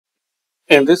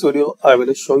In this video, I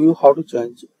will show you how to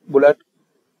change bullet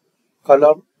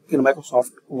color in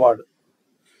Microsoft Word.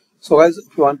 So guys,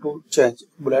 if you want to change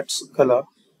bullet's color,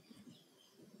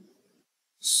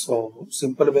 so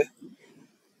simple way,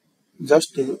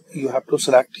 just you have to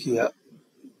select here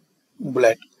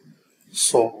bullet.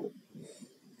 So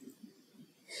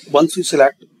once you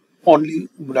select only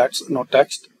bullets, no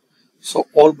text, so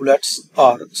all bullets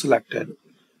are selected.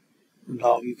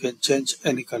 Now you can change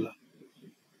any color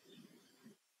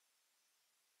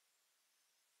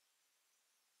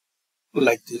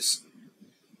like this.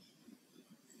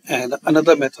 And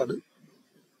another method,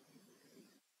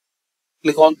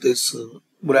 click on this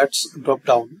bullets drop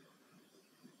down,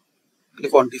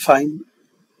 click on define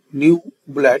new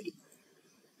bullet,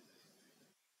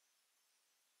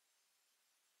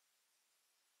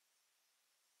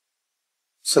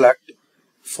 select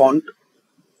font,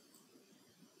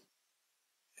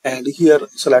 and here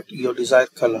select your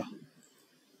desired color.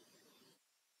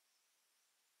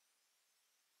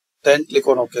 Then click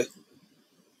on OK.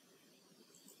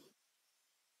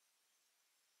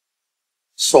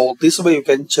 So this way you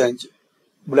can change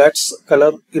bullets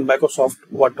color in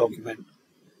Microsoft Word document.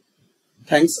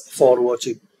 Thanks for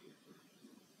watching.